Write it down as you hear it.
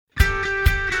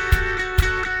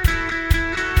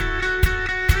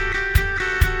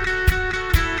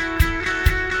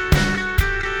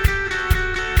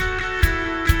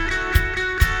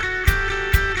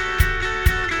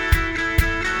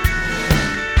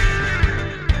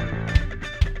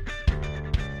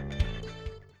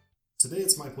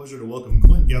pleasure to welcome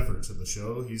Clint Geffert to the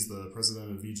show. He's the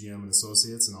president of VGM and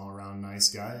Associates, an all-around nice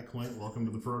guy. Clint, welcome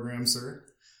to the program, sir.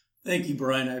 Thank you,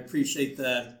 Brian. I appreciate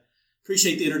that.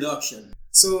 Appreciate the introduction.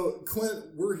 So,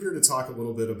 Clint, we're here to talk a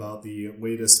little bit about the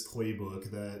latest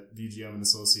playbook that VGM and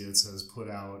Associates has put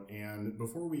out. And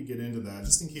before we get into that,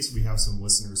 just in case we have some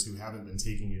listeners who haven't been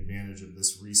taking advantage of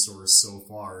this resource so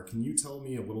far, can you tell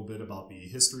me a little bit about the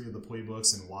history of the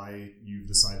playbooks and why you've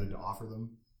decided to offer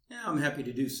them? Yeah, I'm happy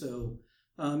to do so.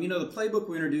 The playbook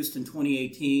we introduced in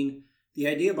 2018, the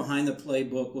idea behind the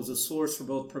playbook was a source for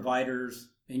both providers,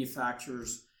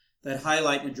 manufacturers, that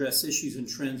highlight and address issues and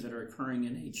trends that are occurring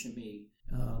in HME.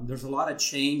 There's a lot of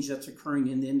change that's occurring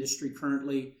in the industry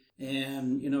currently.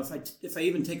 And, if I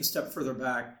even take a step further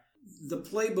back, the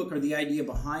playbook or the idea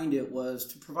behind it was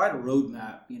to provide a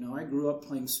roadmap. I grew up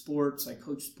playing sports. I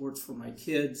coached sports for my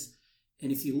kids.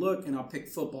 And if you look, and I'll pick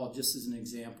football just as an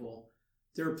example,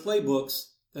 there are playbooks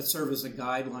that serve as a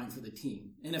guideline for the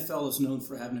team. NFL is known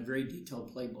for having a very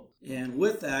detailed playbook. And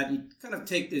with that, you kind of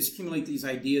accumulate these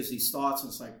ideas, these thoughts, and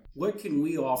it's like, what can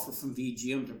we offer from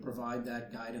VGM to provide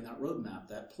that guide and that roadmap,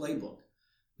 that playbook?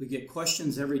 We get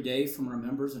questions every day from our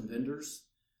members and vendors.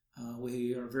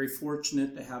 We are very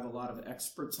fortunate to have a lot of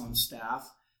experts on staff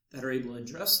that are able to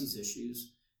address these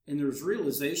issues. And there's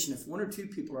realization if one or two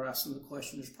people are asking the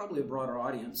question, there's probably a broader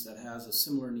audience that has a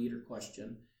similar need or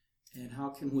question. And how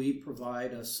can we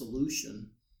provide a solution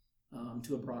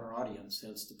to a broader audience?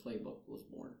 Hence, the playbook was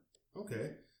born.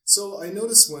 Okay. So I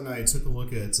noticed when I took a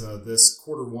look at this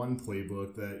quarter one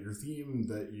playbook that your theme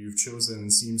that you've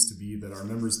chosen seems to be that our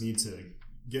members need to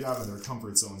get out of their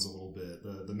comfort zones a little bit.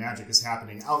 The magic is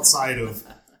happening outside of,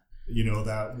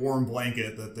 that warm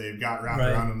blanket that they've got wrapped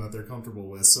around them that they're comfortable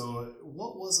with. So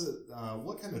what was it?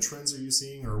 What kind of trends are you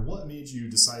seeing, or what made you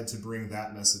decide to bring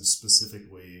that message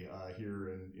specifically here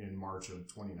in March of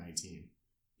 2019?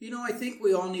 I think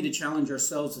we all need to challenge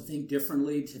ourselves to think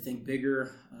differently, to think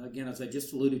bigger. Again, as I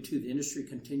just alluded to, the industry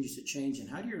continues to change. And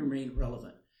how do you remain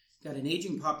relevant? You've got an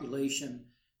aging population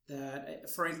that,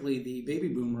 frankly, the baby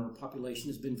boomer population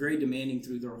has been very demanding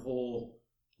through their whole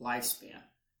lifespan.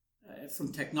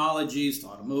 From technologies to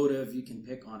automotive, you can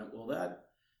pick on it. Well,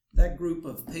 that group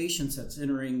of patients that's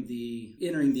entering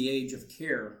the age of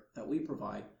care that we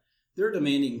provide, they're a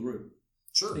demanding group.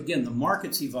 Sure. Again, the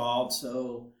market's evolved,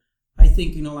 so I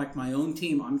think, like my own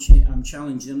team, I'm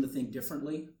challenging them to think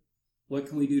differently. What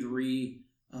can we do to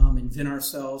reinvent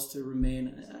ourselves to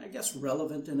remain, I guess,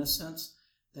 relevant in a sense,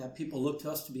 that people look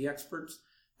to us to be experts?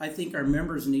 I think our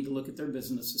members need to look at their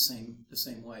business the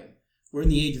same way. We're in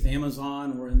the age of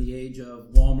Amazon. We're in the age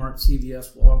of Walmart,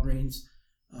 CVS, Walgreens,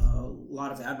 a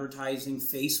lot of advertising,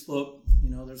 Facebook.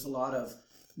 There's a lot of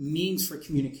means for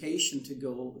communication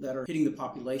that are hitting the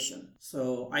population.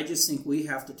 So I just think we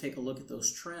have to take a look at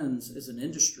those trends as an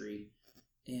industry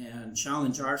and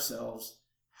challenge ourselves.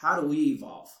 How do we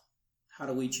evolve? How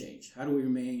do we change? How do we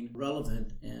remain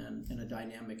relevant in a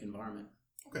dynamic environment?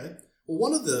 Okay. Well,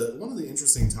 one of the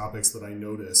interesting topics that I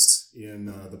noticed in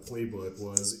the playbook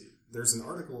was there's an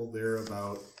article there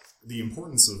about the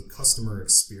importance of customer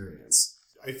experience.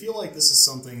 I feel like this is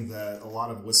something that a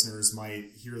lot of listeners might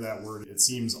hear that word. It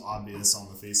seems obvious on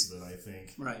the face of it, I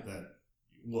think. Right. That,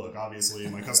 look, obviously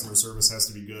my customer service has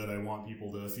to be good. I want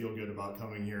people to feel good about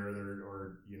coming here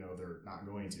they're not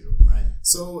going to. Right.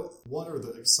 So what are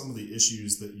some of the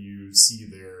issues that you see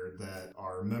there that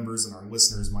our members and our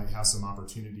listeners might have some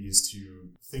opportunities to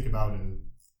think about and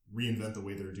reinvent the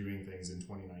way they're doing things in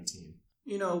 2019?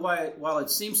 While it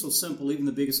seems so simple, even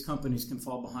the biggest companies can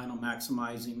fall behind on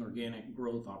maximizing organic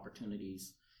growth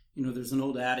opportunities. There's an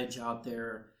old adage out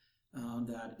there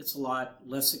that it's a lot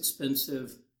less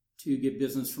expensive to get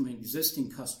business from an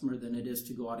existing customer than it is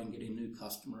to go out and get a new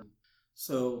customer.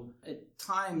 So at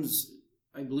times,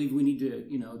 I believe we need to,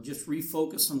 just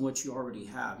refocus on what you already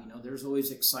have. There's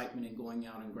always excitement in going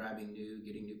out and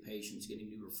getting new patients, getting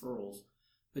new referrals,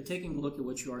 but taking a look at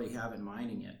what you already have and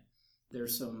mining it.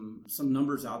 There's some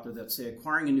numbers out there that say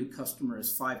acquiring a new customer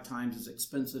is 5 times as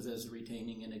expensive as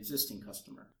retaining an existing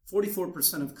customer.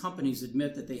 44% of companies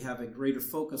admit that they have a greater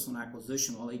focus on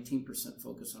acquisition, while 18%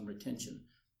 focus on retention.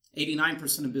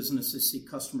 89% of businesses see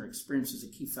customer experience as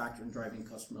a key factor in driving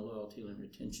customer loyalty and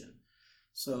retention.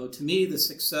 So to me, the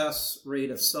success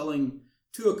rate of selling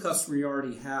to a customer you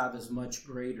already have is much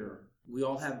greater. We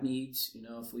all have needs.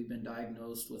 If we've been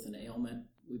diagnosed with an ailment,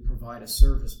 we provide a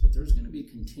service, but there's going to be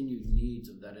continued needs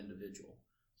of that individual.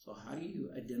 So how do you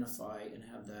identify and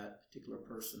have that particular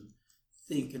person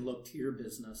think and look to your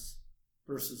business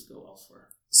versus go elsewhere?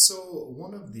 So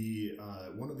one of the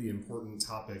important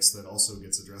topics that also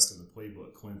gets addressed in the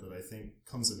playbook, Clint, that I think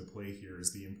comes into play here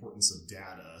is the importance of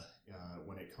data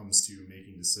when it comes to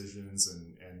making decisions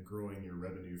and growing your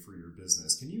revenue for your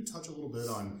business. Can you touch a little bit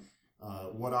on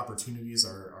what opportunities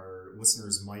our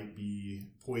listeners might be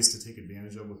poised to take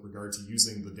advantage of with regard to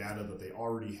using the data that they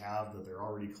already have, that they're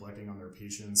already collecting on their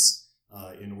patients,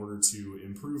 in order to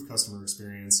improve customer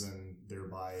experience and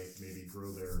thereby maybe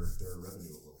grow their revenue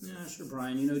a little bit? Yeah, sure,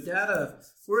 Brian. Data,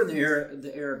 we're in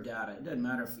the era of data. It doesn't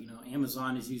matter if,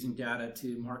 Amazon is using data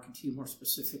to market to you more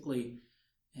specifically.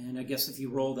 And I guess if you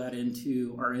roll that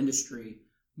into our industry,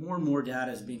 more and more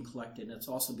data is being collected and it's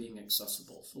also being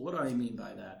accessible. So what do I mean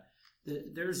by that?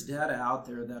 There's data out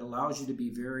there that allows you to be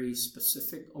very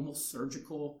specific, almost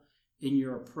surgical in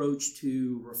your approach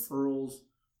to referrals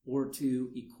or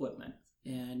to equipment.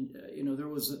 And there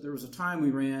was a time we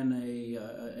ran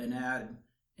an ad,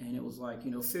 and it was like,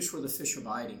 fish where the fish are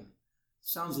biting.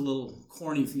 Sounds a little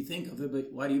corny if you think of it, but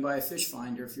why do you buy a fish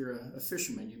finder if you're a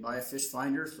fisherman? You buy a fish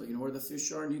finder so you know where the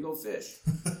fish are and you go fish.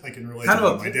 I can relate to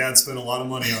that. My dad spent a lot of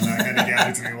money on that kind of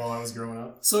gadgetry while I was growing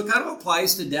up. So it kind of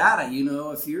applies to data.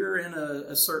 If you're in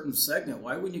a certain segment,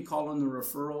 why wouldn't you call in the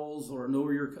referrals or know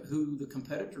who the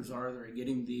competitors are that are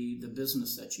getting the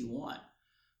business that you want?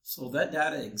 So that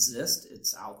data exists.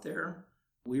 It's out there.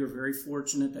 We are very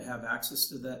fortunate to have access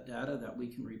to that data that we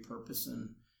can repurpose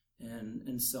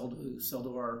and sell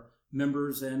to our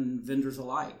members and vendors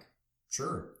alike.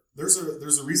 Sure. There's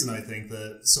a reason I think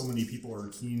that so many people are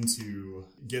keen to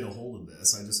get a hold of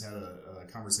this. I just had a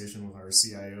conversation with our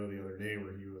CIO the other day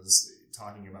where he was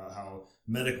talking about how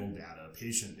medical data,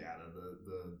 patient data,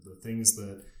 the things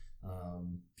that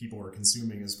people are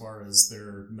consuming as far as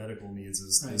their medical needs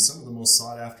is some of the most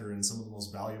sought after and some of the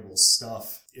most valuable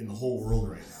stuff in the whole world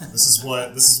right now. This is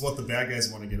what the bad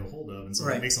guys want to get a hold of, and so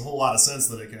it makes a whole lot of sense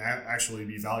that it can actually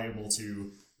be valuable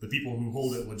to the people who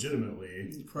hold it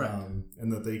legitimately,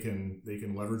 and that they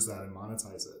can leverage that and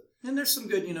monetize it. And there's some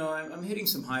good, I'm hitting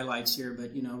some highlights here,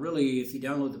 but, really, if you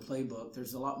download the playbook,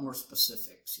 there's a lot more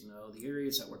specifics. The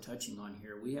areas that we're touching on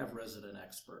here, we have resident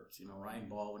experts. Ryan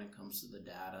Ball, when it comes to the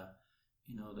data,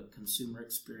 the consumer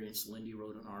experience. Lindy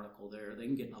wrote an article there. They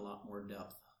can get in a lot more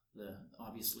depth,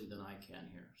 obviously, than I can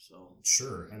here. So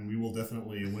sure, and we will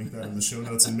definitely link that in the show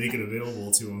notes and make it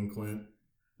available to them, Clint.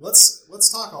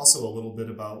 Let's talk also a little bit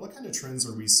about what kind of trends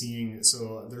are we seeing.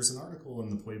 So there's an article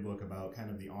in the playbook about kind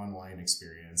of the online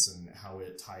experience and how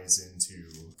it ties into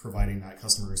providing that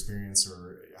customer experience,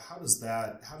 or how does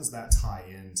that tie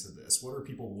into this? What are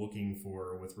people looking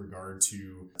for with regard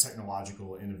to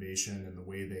technological innovation and the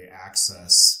way they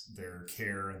access their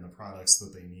care and the products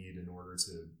that they need in order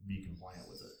to be compliant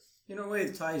with it? In a way,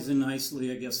 it ties in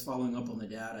nicely, I guess, following up on the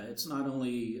data. It's not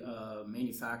only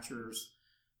manufacturers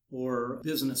or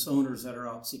business owners that are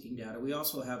out seeking data. We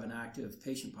also have an active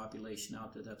patient population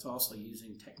out there that's also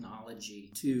using technology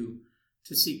to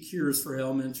seek cures for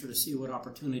ailments or to see what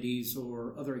opportunities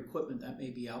or other equipment that may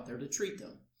be out there to treat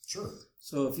them. Sure.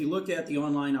 So if you look at the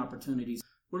online opportunities,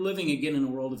 we're living again in a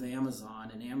world of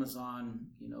Amazon, and Amazon,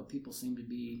 people seem to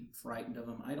be frightened of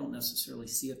them. I don't necessarily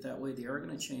see it that way. They are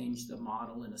going to change the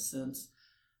model in a sense.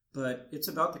 But it's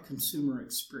about the consumer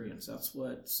experience. That's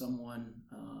what someone,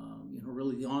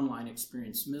 really the online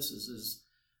experience misses, is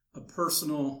a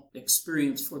personal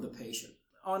experience for the patient.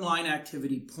 Online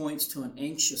activity points to an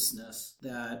anxiousness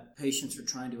that patients are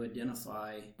trying to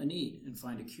identify a need and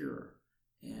find a cure.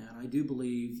 And I do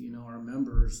believe, our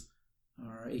members,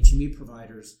 our HME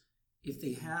providers, if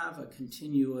they have a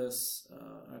continuous,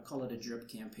 I call it a drip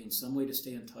campaign, some way to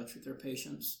stay in touch with their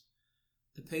patients,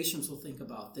 the patients will think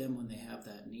about them when they have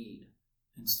that need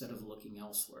instead of looking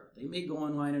elsewhere. They may go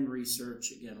online and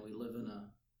research. Again, we live in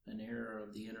an era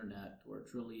of the internet where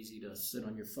it's real easy to sit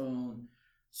on your phone,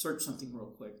 search something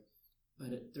real quick.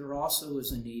 But there also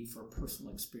is a need for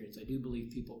personal experience. I do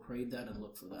believe people crave that and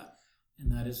look for that.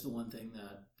 And that is the one thing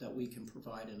that we can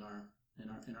provide in our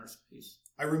space.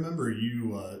 I remember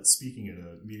you speaking at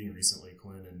a meeting recently,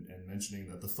 Clint, and mentioning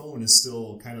that the phone is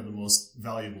still kind of the most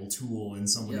valuable tool in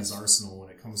somebody's arsenal when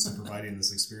it comes to providing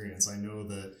this experience. I know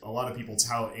that a lot of people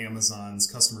tout Amazon's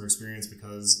customer experience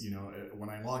because, when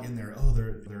I log in there,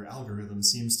 their algorithm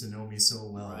seems to know me so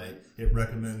well. Right. It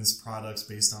recommends products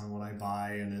based on what I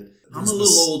buy. And I'm a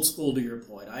little old school to your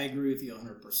point. I agree with you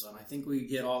 100%. I think we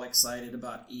get all excited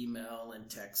about email and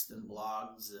text and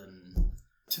blogs and...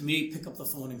 To me, pick up the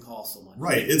phone and call someone.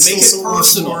 Right. It's Make still it so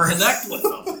personal. much more. Connect with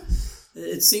them.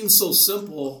 It seems so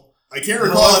simple, I can't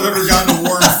recall I've ever gotten a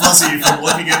warm fuzzy from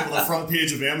looking at the front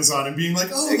page of Amazon and being like,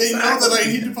 oh, They know that I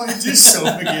need to buy dish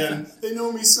soap again. They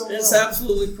know me so well. That's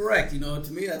absolutely correct.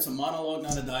 To me, that's a monologue,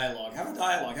 not a dialogue. Have a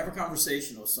dialogue. Have a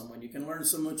conversation with someone. You can learn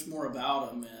so much more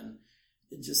about them, and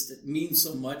it means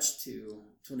so much to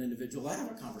an individual.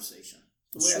 Have a conversation.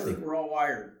 The way I think we're all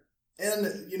wired.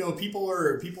 And, people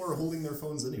are holding their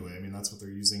phones anyway. I mean, that's what they're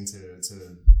using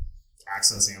to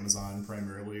access Amazon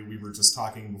primarily. We were just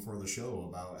talking before the show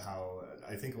about how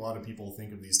I think a lot of people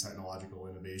think of these technological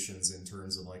innovations in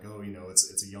terms of like,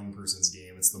 it's a young person's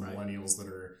game. It's the millennials that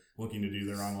are looking to do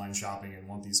their online shopping and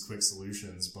want these quick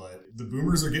solutions. But the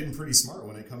boomers are getting pretty smart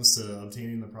when it comes to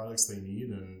obtaining the products they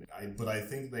need. But I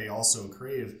think they also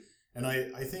crave, and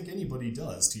I think anybody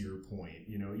does, to your point,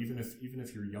 even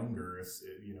if you're younger,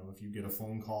 if you get a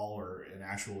phone call or an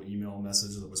actual email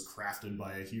message that was crafted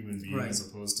by a human being as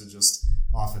opposed to just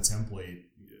off a template,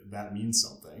 that means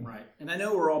something. Right. And I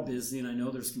know we're all busy, and I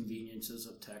know there's conveniences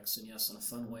of text, and yes, in a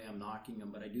fun way I'm knocking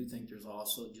them, but I do think there's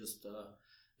also just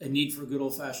a need for a good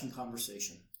old-fashioned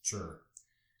conversation. Sure.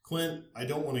 Clint, I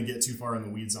don't want to get too far in the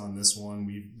weeds on this one.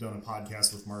 We've done a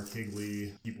podcast with Mark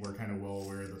Higley. People are kind of well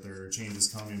aware that there are changes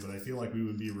coming, but I feel like we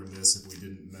would be remiss if we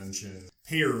didn't mention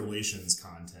payer relations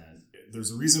content.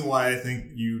 There's a reason why I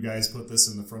think you guys put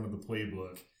this in the front of the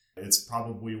playbook. It's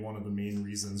probably one of the main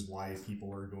reasons why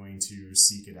people are going to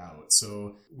seek it out.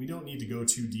 So we don't need to go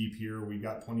too deep here. We've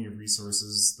got plenty of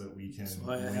resources that we can... That's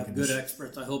why I have good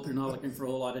experts. I hope you're not looking for a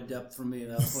whole lot of depth from me.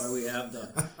 That's why we have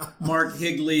the Mark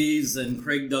Higleys and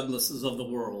Craig Douglases of the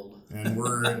world. And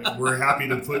we're happy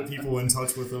to put people in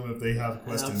touch with them if they have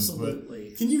questions. Absolutely.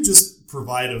 But can you just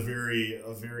provide a very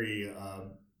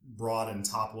broad and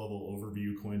top-level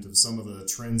overview, Clint, of some of the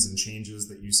trends and changes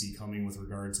that you see coming with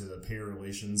regard to payer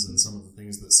relations and some of the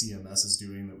things that CMS is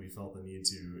doing that we felt the need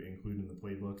to include in the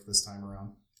playbook this time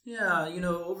around? Yeah,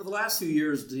 over the last few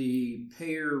years, the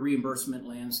payer reimbursement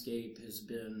landscape has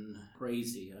been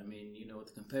crazy. I mean,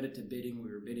 with competitive bidding, we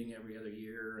were bidding every other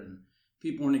year, and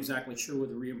people weren't exactly sure where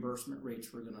the reimbursement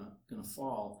rates were going to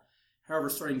fall. However,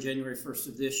 starting January 1st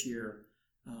of this year,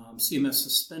 CMS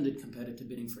suspended competitive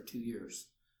bidding for 2 years.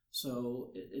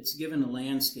 So it's given a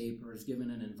landscape, or it's given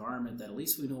an environment that at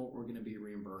least we know what we're going to be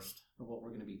reimbursed or what we're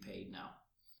going to be paid now.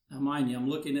 Now, mind you, I'm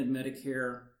looking at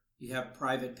Medicare. You have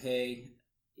private pay.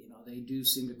 They do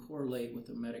seem to correlate with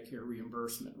the Medicare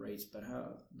reimbursement rates,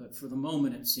 but for the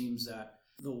moment, it seems that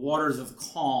the waters have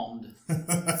calmed,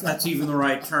 if that's even the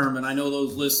right term. And I know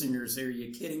those listeners say, are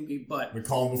you kidding me? But the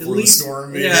calm before the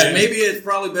storm. Maybe. Yeah, maybe it's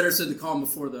probably better said the calm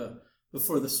before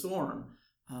the storm.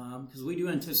 Because we do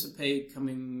anticipate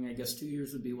coming, I guess 2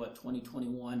 years would be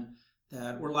 2021,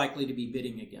 that we're likely to be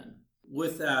bidding again.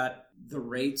 With that, the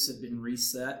rates have been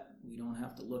reset. We don't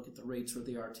have to look at the rates where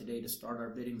they are today to start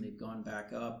our bidding. They've gone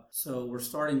back up. So we're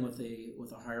starting with a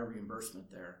higher reimbursement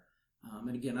there.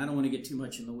 And again, I don't want to get too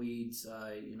much in the weeds.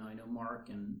 I know Mark,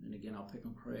 and again, I'll pick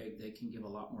on Craig. They can give a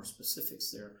lot more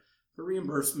specifics there. But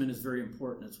reimbursement is very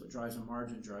important. It's what drives our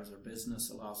margin, drives our business,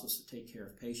 allows us to take care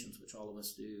of patients, which all of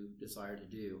us do desire to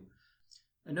do.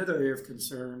 Another area of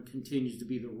concern continues to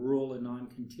be the rural and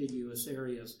non-contiguous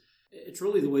areas. It's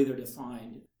really the way they're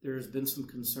defined. There has been some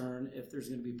concern if there's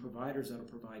going to be providers that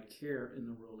will provide care in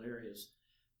the rural areas.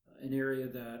 An area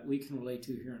that we can relate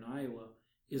to here in Iowa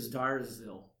is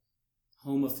Dyersville,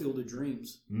 home of Field of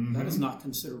Dreams. Mm-hmm. That is not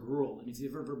considered rural. And if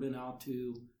you've ever been out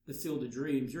to the Field of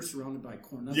Dreams, you're surrounded by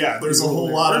corn. Yeah, there's a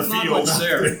whole lot of field out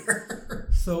there.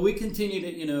 So we continue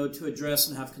to address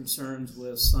and have concerns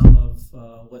with some of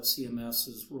what CMS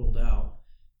has ruled out.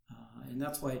 And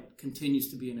that's why it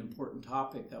continues to be an important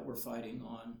topic that we're fighting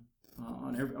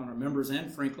on our members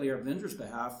and, frankly, our vendors'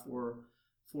 behalf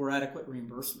for adequate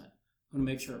reimbursement. We want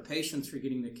to make sure our patients are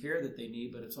getting the care that they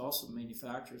need, but it's also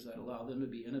manufacturers that allow them to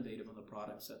be innovative on the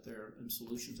products and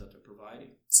solutions that they're providing.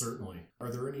 Certainly. Are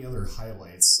there any other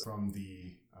highlights from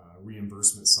the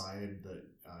reimbursement side that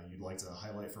you'd like to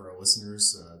highlight for our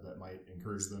listeners that might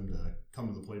encourage them to come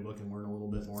to the playbook and learn a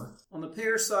little bit more? On the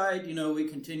payer side, we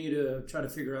continue to try to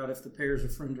figure out if the payers are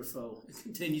friend or foe. It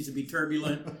continues to be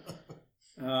turbulent.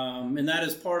 And that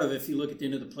is part of it. If you look at the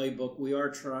end of the playbook, we are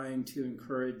trying to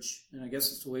encourage, and I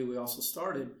guess it's the way we also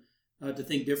started, to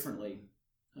think differently,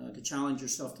 to challenge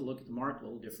yourself to look at the market a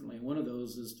little differently. And one of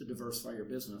those is to diversify your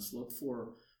business. Look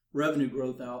for revenue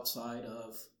growth outside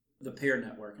of the payer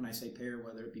network. And I say payer,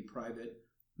 whether it be private,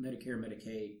 Medicare,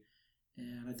 Medicaid.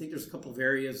 And I think there's a couple of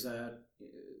areas that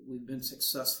we've been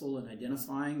successful in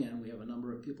identifying, and we have a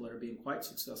number of people that are being quite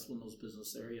successful in those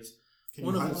business areas. Can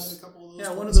you highlight a couple of those?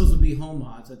 Yeah, one of those would be home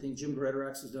mods. I think Jim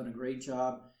Greatorex has done a great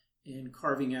job in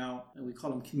carving out, and we call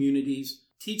them communities,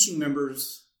 teaching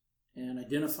members and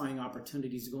identifying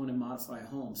opportunities to go in and modify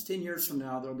homes. 10 years from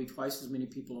now, there will be twice as many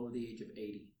people over the age of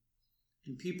 80.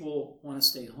 And people want to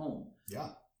stay home. Yeah.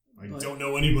 I don't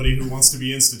know anybody who wants to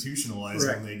be institutionalized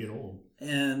when they get old.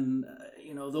 And,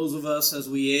 those of us, as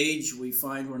we age, we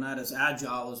find we're not as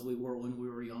agile as we were when we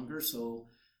were younger. So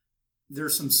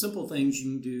there's some simple things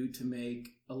you can do to make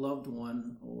a loved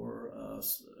one or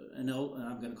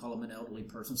I'm going to call them an elderly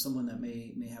person, someone that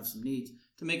may have some needs,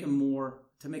 to make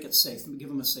it safe, give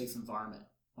them a safe environment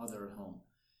while they're at home.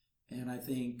 And I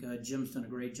think Jim's done a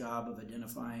great job of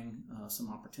identifying some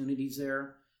opportunities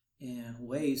there and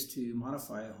ways to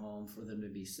modify a home for them to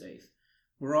be safe.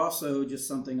 We're also, just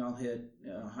something I'll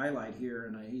highlight here,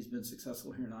 and he's been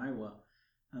successful here in Iowa.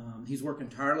 He's working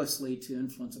tirelessly to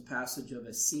influence a passage of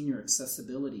a Senior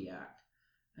Accessibility Act.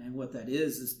 And what that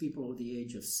is people over the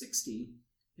age of 60,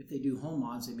 if they do home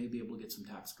mods, they may be able to get some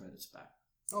tax credits back.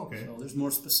 Okay. So there's more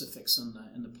specifics in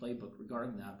the playbook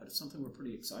regarding that, but it's something we're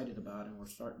pretty excited about, and we're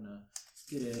starting to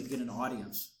get an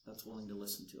audience that's willing to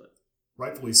listen to it.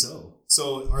 Rightfully so.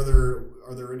 So are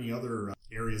there any other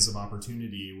areas of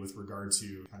opportunity with regard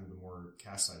to kind of the more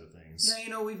cash side of things?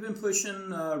 Yeah, we've been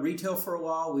pushing retail for a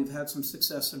while. We've had some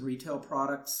success in retail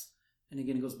products. And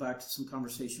again, it goes back to some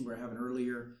conversation we were having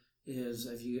earlier, is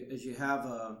as you have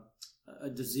a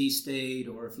disease state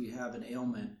or if you have an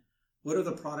ailment, what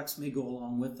other products may go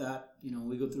along with that?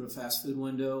 We go through a fast food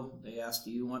window. They ask,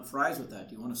 do you want fries with that?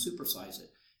 Do you want to supersize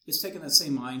it? It's taking that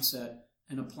same mindset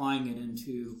and applying it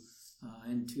into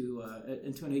an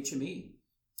HME.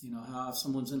 How if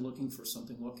someone's in looking for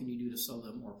something, what can you do to sell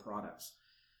them more products?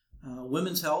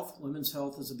 Women's health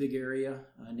is a big area.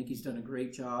 Nikki's done a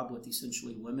great job with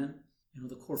Essentially Women.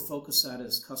 The core focus of that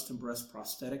is custom breast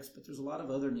prosthetics, but there's a lot of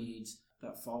other needs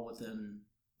that fall within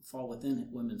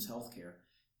women's health care.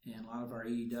 And a lot of our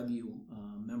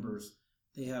AEW members,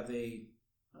 they have a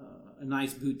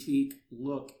nice boutique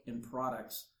look in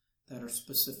products that are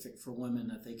specific for women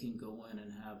that they can go in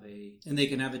and they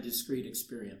can have a discreet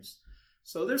experience.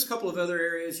 So there's a couple of other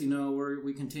areas, where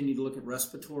we continue to look at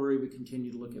respiratory, we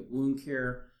continue to look at wound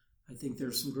care. I think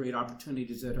there's some great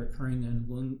opportunities that are occurring in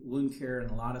wound care,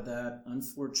 and a lot of that,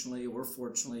 unfortunately or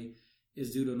fortunately,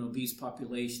 is due to an obese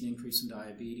population, increase in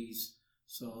diabetes.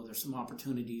 So there's some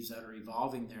opportunities that are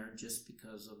evolving there just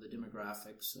because of the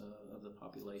demographics of the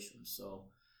population.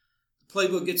 So the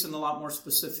playbook gets in a lot more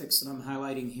specifics than I'm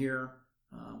highlighting here.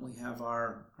 We have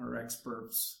our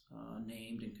experts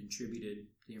named and contributed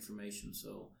the information.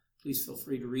 So please feel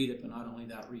free to read it, but not only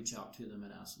that, reach out to them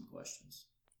and ask some questions.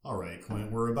 All right,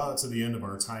 Clint, we're about to the end of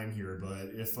our time here,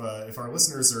 but if our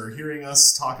listeners are hearing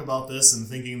us talk about this and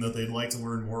thinking that they'd like to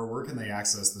learn more, where can they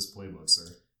access this playbook,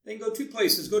 sir? They can go two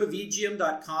places. Go to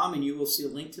vgm.com and you will see a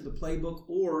link to the playbook,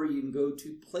 or you can go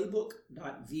to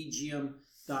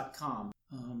playbook.vgm.com.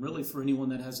 Really, for anyone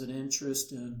that has an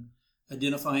interest in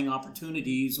identifying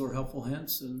opportunities or helpful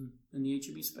hints in the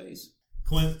HME space.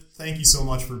 Clint, thank you so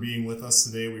much for being with us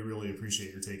today. We really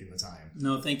appreciate your taking the time.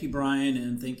 No, thank you, Brian,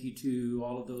 and thank you to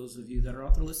all of those of you that are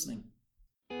out there listening.